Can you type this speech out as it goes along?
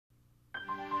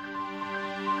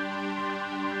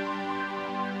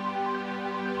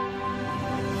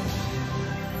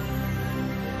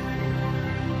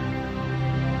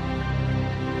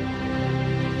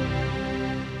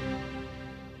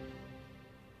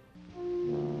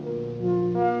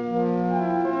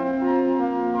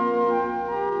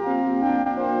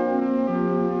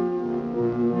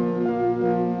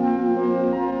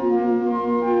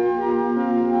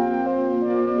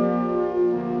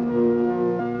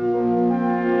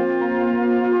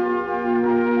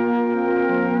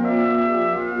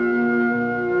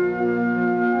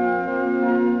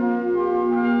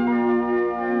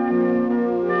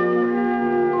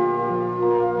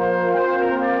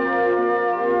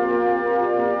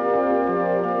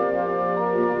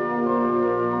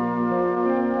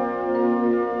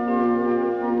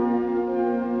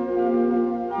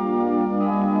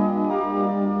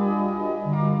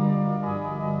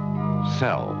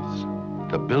Cells,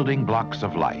 the building blocks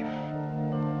of life.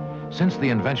 Since the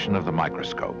invention of the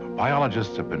microscope,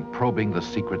 biologists have been probing the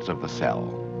secrets of the cell.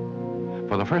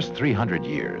 For the first 300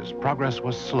 years, progress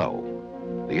was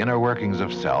slow. The inner workings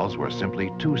of cells were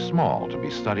simply too small to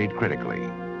be studied critically.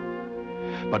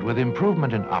 But with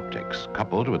improvement in optics,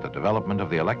 coupled with the development of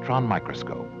the electron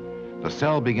microscope, the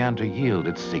cell began to yield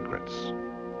its secrets.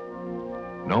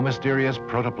 No mysterious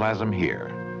protoplasm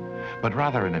here, but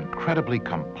rather an incredibly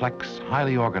complex,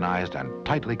 highly organized, and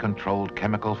tightly controlled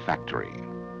chemical factory.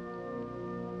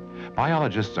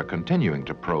 Biologists are continuing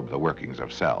to probe the workings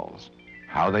of cells,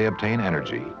 how they obtain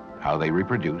energy, how they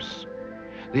reproduce,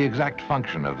 the exact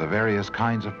function of the various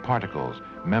kinds of particles,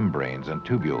 membranes, and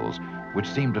tubules which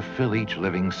seem to fill each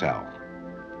living cell.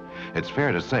 It's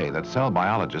fair to say that cell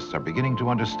biologists are beginning to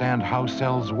understand how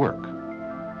cells work.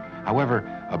 However,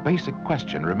 a basic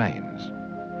question remains,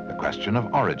 the question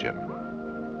of origin.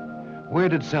 Where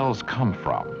did cells come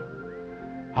from?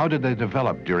 How did they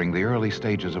develop during the early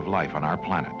stages of life on our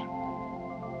planet?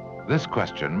 This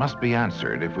question must be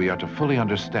answered if we are to fully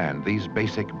understand these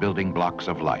basic building blocks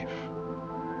of life.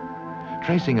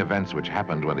 Tracing events which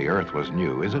happened when the Earth was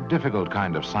new is a difficult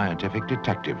kind of scientific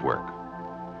detective work.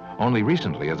 Only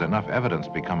recently has enough evidence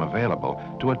become available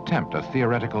to attempt a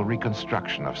theoretical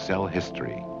reconstruction of cell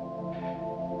history.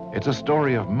 It's a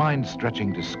story of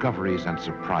mind-stretching discoveries and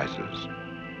surprises,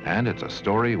 and it's a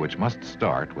story which must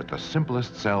start with the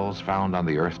simplest cells found on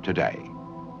the Earth today,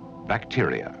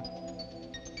 bacteria.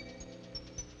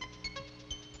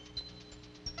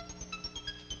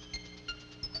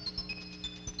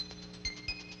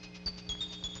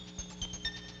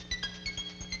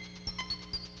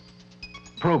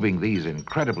 Probing these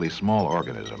incredibly small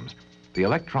organisms, the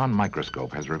electron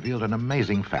microscope has revealed an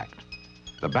amazing fact.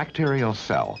 The bacterial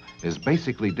cell is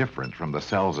basically different from the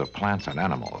cells of plants and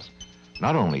animals.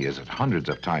 Not only is it hundreds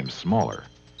of times smaller,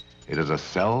 it is a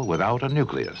cell without a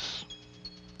nucleus.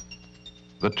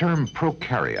 The term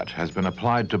prokaryote has been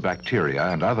applied to bacteria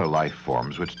and other life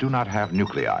forms which do not have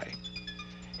nuclei.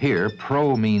 Here,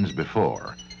 pro means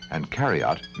before, and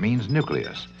karyote means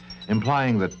nucleus,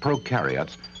 implying that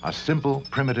prokaryotes are simple,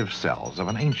 primitive cells of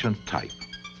an ancient type.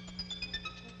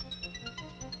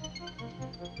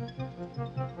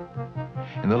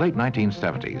 In the late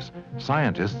 1970s,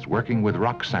 scientists working with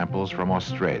rock samples from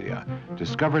Australia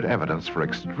discovered evidence for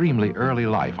extremely early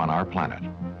life on our planet.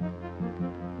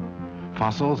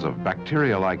 Fossils of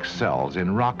bacteria-like cells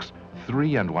in rocks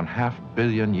 3.5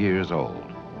 billion years old.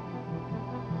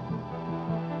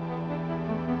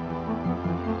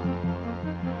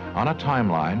 On a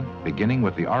timeline beginning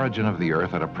with the origin of the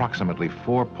Earth at approximately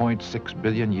 4.6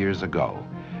 billion years ago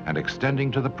and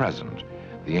extending to the present,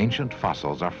 the ancient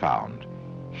fossils are found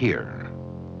here.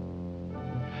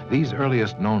 These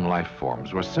earliest known life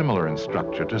forms were similar in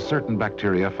structure to certain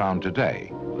bacteria found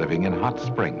today, living in hot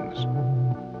springs.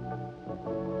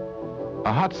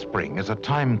 A hot spring is a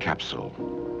time capsule,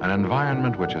 an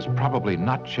environment which has probably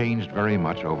not changed very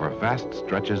much over vast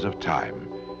stretches of time.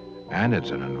 And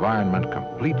it's an environment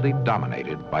completely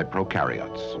dominated by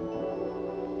prokaryotes.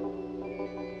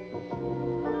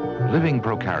 Living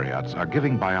prokaryotes are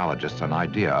giving biologists an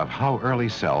idea of how early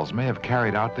cells may have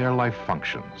carried out their life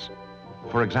functions.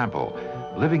 For example,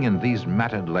 living in these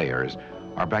matted layers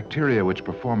are bacteria which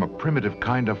perform a primitive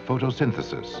kind of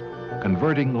photosynthesis,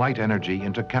 converting light energy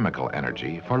into chemical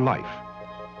energy for life.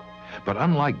 But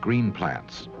unlike green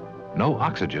plants, no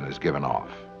oxygen is given off.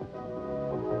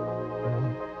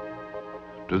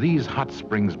 Do these hot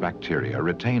springs bacteria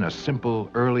retain a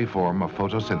simple, early form of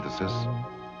photosynthesis?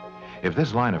 If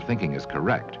this line of thinking is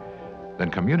correct,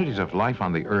 then communities of life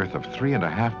on the Earth of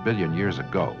 3.5 billion years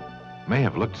ago may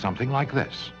have looked something like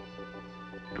this.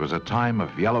 It was a time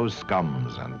of yellow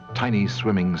scums and tiny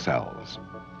swimming cells.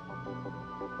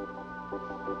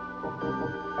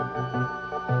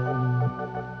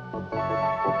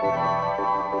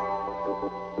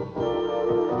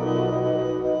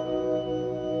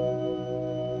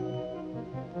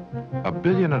 A 1.5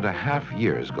 billion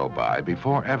years go by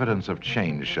before evidence of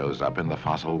change shows up in the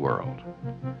fossil world.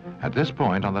 At this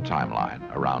point on the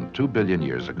timeline, around 2 billion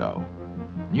years ago,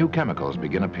 new chemicals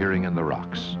begin appearing in the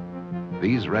rocks.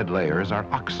 These red layers are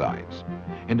oxides,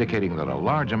 indicating that a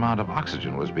large amount of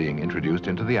oxygen was being introduced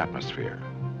into the atmosphere.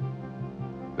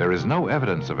 There is no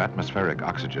evidence of atmospheric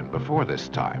oxygen before this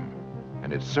time,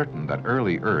 and it's certain that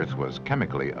early Earth was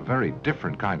chemically a very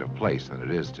different kind of place than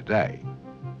it is today.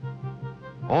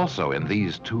 Also in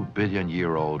these 2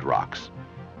 billion-year-old rocks,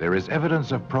 there is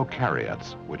evidence of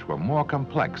prokaryotes which were more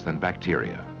complex than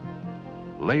bacteria.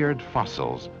 Layered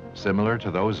fossils similar to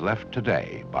those left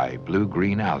today by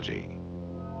blue-green algae.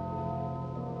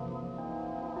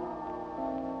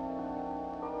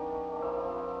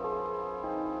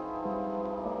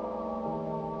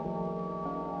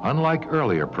 Unlike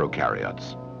earlier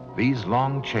prokaryotes, these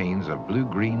long chains of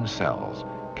blue-green cells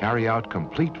carry out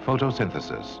complete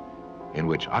photosynthesis, in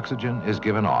which oxygen is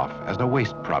given off as a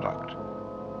waste product.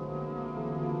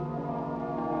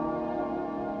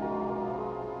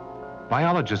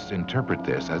 Biologists interpret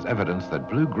this as evidence that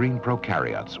blue-green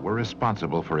prokaryotes were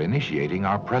responsible for initiating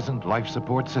our present life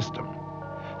support system.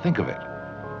 Think of it,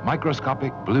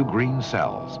 microscopic blue-green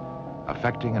cells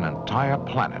affecting an entire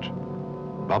planet,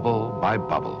 bubble by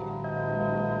bubble.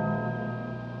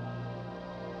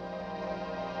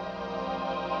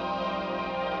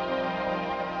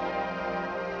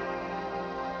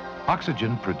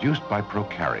 Oxygen produced by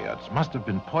prokaryotes must have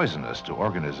been poisonous to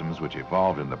organisms which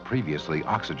evolved in the previously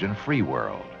oxygen-free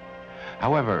world.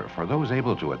 However, for those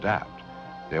able to adapt,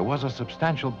 there was a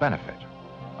substantial benefit,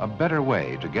 a better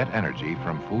way to get energy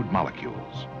from food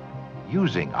molecules,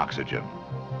 using oxygen.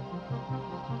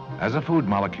 As a food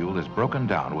molecule is broken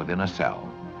down within a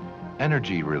cell,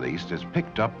 energy released is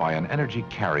picked up by an energy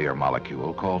carrier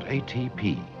molecule called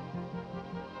ATP.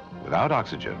 Without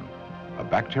oxygen, a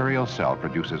bacterial cell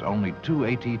produces only 2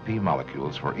 ATP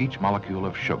molecules for each molecule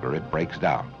of sugar it breaks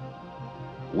down.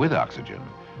 With oxygen,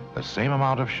 the same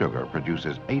amount of sugar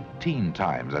produces 18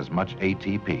 times as much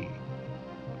ATP.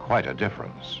 Quite a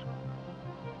difference.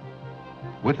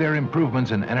 With their improvements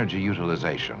in energy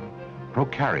utilization,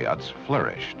 prokaryotes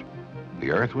flourished.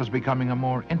 The Earth was becoming a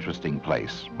more interesting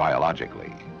place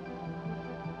biologically.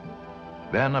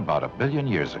 Then, about 1 billion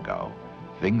years ago,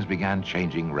 things began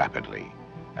changing rapidly,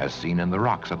 as seen in the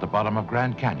rocks at the bottom of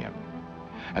Grand Canyon.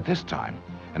 At this time,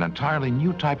 an entirely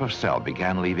new type of cell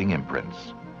began leaving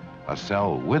imprints. A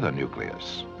cell with a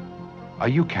nucleus, a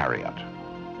eukaryote.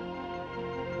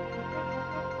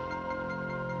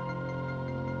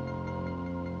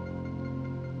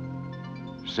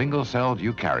 Single-celled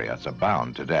eukaryotes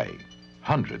abound today,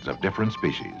 hundreds of different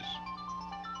species.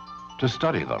 To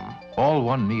study them, all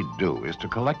one need do is to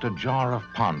collect a jar of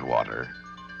pond water,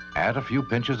 add a few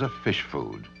pinches of fish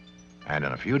food, and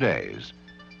in a few days,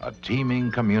 a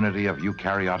teeming community of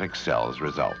eukaryotic cells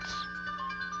results.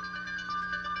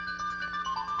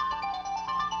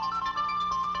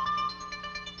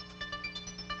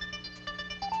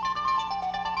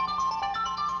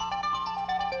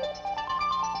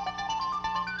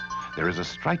 There is a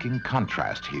striking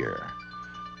contrast here.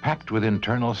 Packed with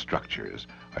internal structures,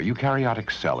 a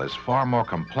eukaryotic cell is far more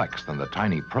complex than the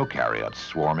tiny prokaryotes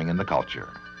swarming in the culture.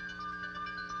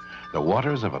 The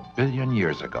waters of 1 billion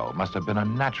years ago must have been a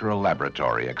natural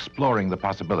laboratory exploring the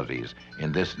possibilities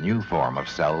in this new form of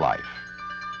cell life.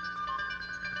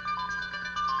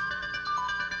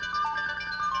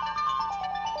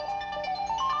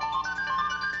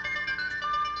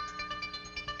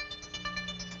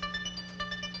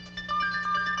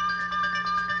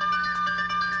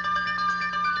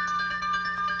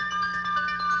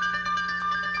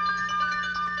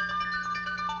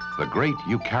 The great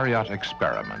eukaryote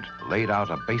experiment laid out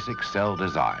a basic cell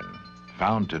design,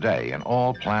 found today in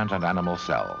all plant and animal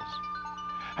cells.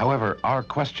 However, our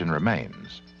question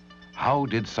remains, how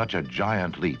did such a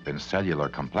giant leap in cellular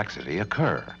complexity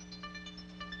occur?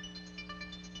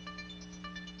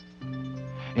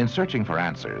 In searching for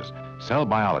answers, cell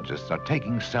biologists are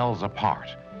taking cells apart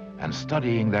and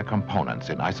studying their components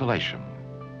in isolation.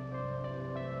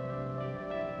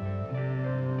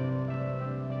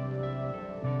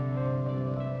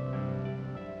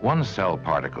 One cell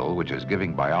particle which is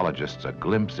giving biologists a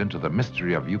glimpse into the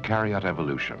mystery of eukaryote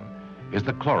evolution is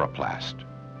the chloroplast.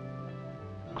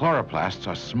 Chloroplasts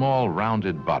are small,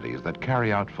 rounded bodies that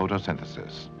carry out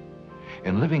photosynthesis.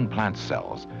 In living plant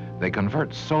cells, they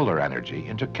convert solar energy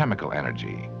into chemical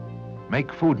energy,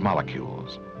 make food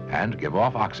molecules, and give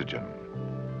off oxygen.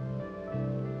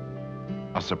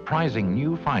 A surprising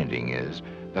new finding is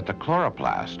that the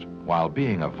chloroplast, while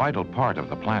being a vital part of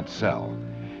the plant cell,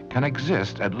 can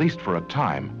exist, at least for a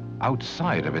time,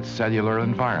 outside of its cellular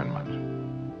environment.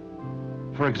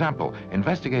 For example,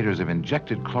 investigators have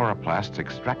injected chloroplasts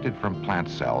extracted from plant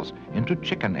cells into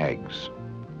chicken eggs.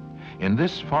 In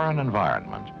this foreign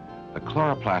environment, the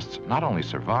chloroplasts not only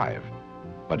survive,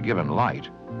 but given light,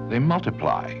 they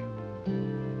multiply.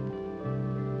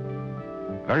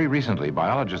 Very recently,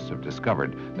 biologists have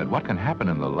discovered that what can happen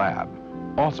in the lab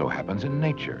also happens in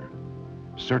nature.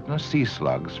 Certain sea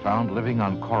slugs found living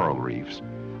on coral reefs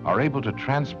are able to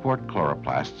transport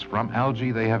chloroplasts from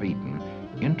algae they have eaten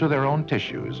into their own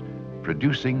tissues,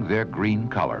 producing their green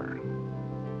color.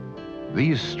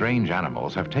 These strange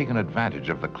animals have taken advantage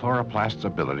of the chloroplast's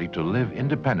ability to live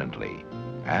independently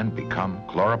and become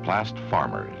chloroplast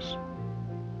farmers.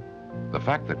 The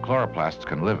fact that chloroplasts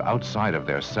can live outside of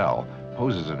their cell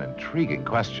poses an intriguing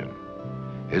question.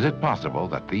 Is it possible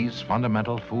that these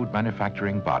fundamental food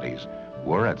manufacturing bodies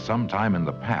were at some time in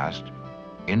the past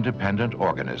independent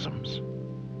organisms?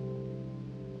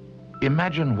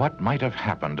 Imagine what might have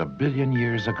happened 1 billion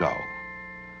years ago.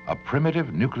 A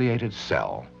primitive nucleated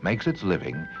cell makes its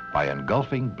living by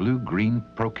engulfing blue-green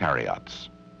prokaryotes.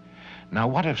 Now,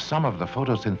 what if some of the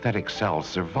photosynthetic cells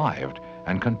survived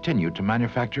and continued to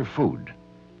manufacture food?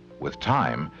 With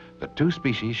time, the two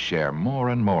species share more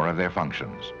and more of their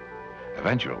functions.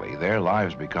 Eventually, their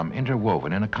lives become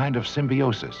interwoven in a kind of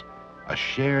symbiosis, a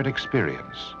shared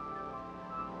experience.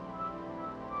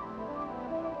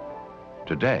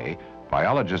 Today,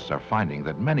 biologists are finding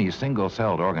that many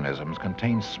single-celled organisms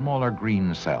contain smaller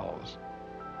green cells.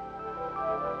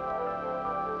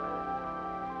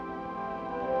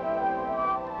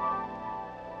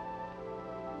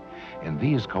 In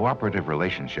these cooperative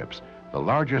relationships, the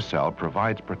larger cell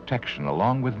provides protection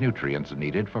along with nutrients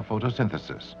needed for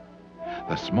photosynthesis.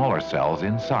 The smaller cells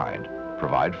inside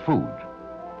provide food.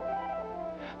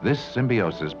 This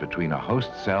symbiosis between a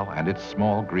host cell and its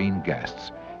small green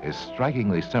guests is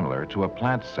strikingly similar to a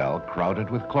plant cell crowded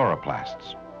with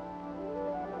chloroplasts.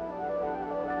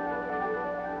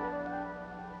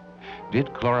 Did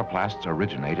chloroplasts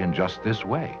originate in just this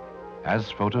way,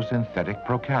 as photosynthetic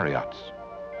prokaryotes?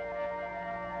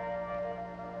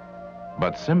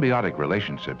 But symbiotic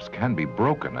relationships can be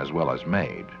broken as well as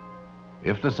made.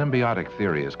 If the symbiotic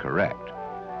theory is correct,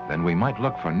 then we might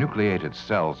look for nucleated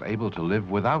cells able to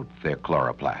live without their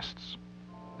chloroplasts.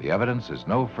 The evidence is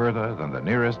no further than the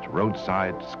nearest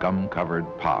roadside scum-covered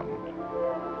pond.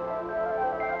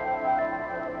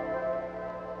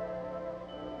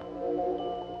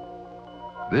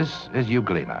 This is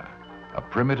euglena, a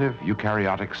primitive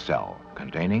eukaryotic cell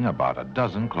containing about a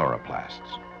dozen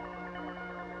chloroplasts.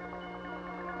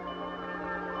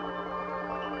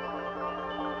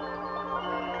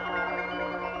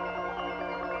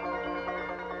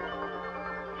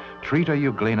 Treat a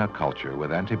euglena culture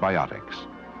with antibiotics,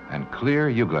 and clear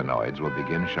euglenoids will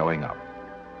begin showing up.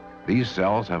 These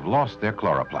cells have lost their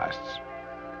chloroplasts,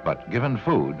 but given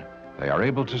food, they are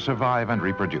able to survive and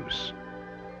reproduce.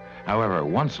 However,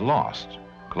 once lost,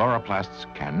 chloroplasts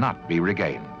cannot be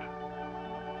regained.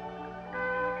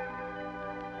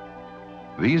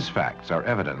 These facts are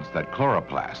evidence that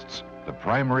chloroplasts, the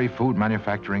primary food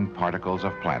manufacturing particles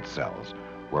of plant cells,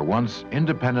 were once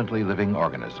independently living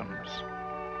organisms.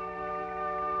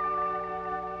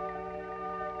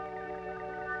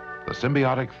 The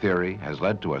symbiotic theory has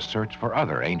led to a search for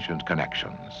other ancient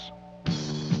connections.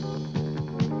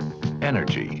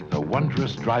 Energy, the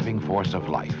wondrous driving force of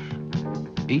life.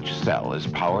 Each cell is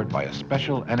powered by a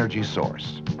special energy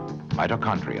source,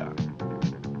 mitochondria.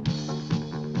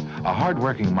 A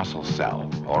hard-working muscle cell,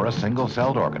 or a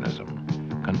single-celled organism,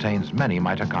 contains many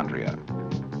mitochondria.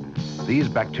 These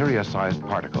bacteria-sized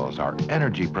particles are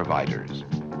energy providers,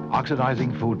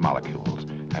 oxidizing food molecules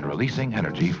and releasing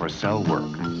energy for cell work.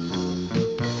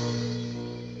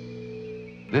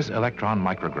 This electron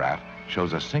micrograph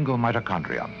shows a single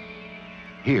mitochondrion.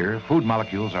 Here, food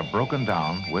molecules are broken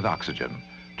down with oxygen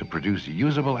to produce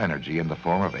usable energy in the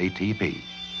form of ATP.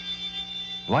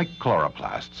 Like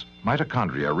chloroplasts,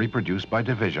 mitochondria reproduce by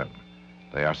division.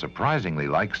 They are surprisingly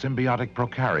like symbiotic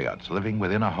prokaryotes living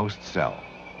within a host cell.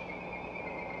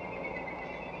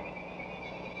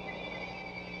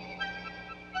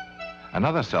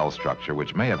 Another cell structure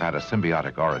which may have had a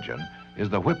symbiotic origin is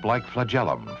the whip-like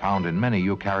flagellum found in many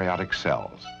eukaryotic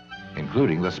cells,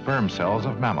 including the sperm cells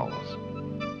of mammals.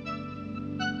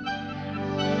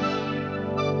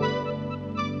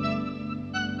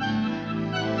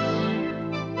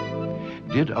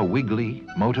 Did a wiggly,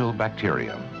 motile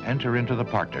bacterium enter into the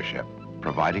partnership,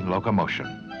 providing locomotion?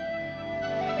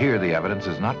 Here, the evidence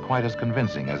is not quite as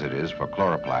convincing as it is for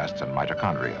chloroplasts and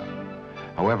mitochondria.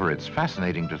 However, it's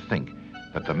fascinating to think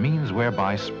that the means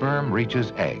whereby sperm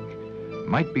reaches egg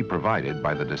might be provided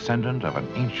by the descendant of an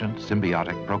ancient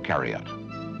symbiotic prokaryote.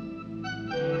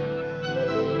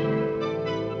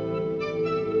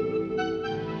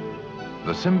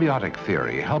 The symbiotic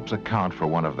theory helps account for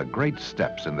one of the great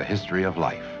steps in the history of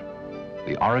life,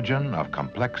 the origin of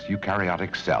complex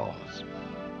eukaryotic cells.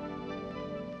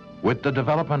 With the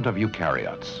development of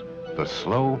eukaryotes, the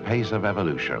slow pace of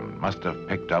evolution must have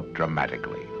picked up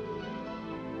dramatically.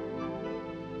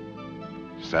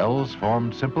 Cells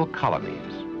formed simple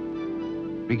colonies,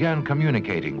 began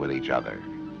communicating with each other,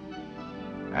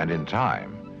 and in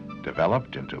time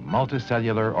developed into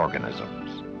multicellular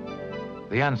organisms,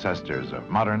 the ancestors of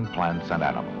modern plants and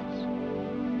animals.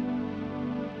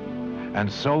 And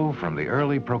so, from the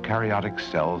early prokaryotic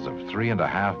cells of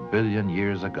 3.5 billion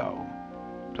years ago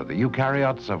to the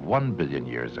eukaryotes of 1 billion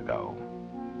years ago,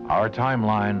 our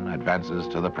timeline advances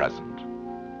to the present.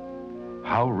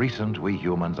 How recent we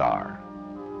humans are.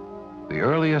 The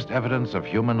earliest evidence of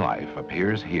human life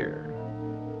appears here,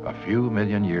 a few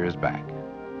million years back.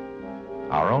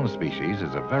 Our own species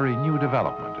is a very new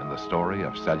development in the story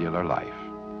of cellular life,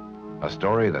 a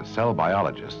story that cell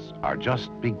biologists are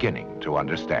just beginning to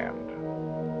understand.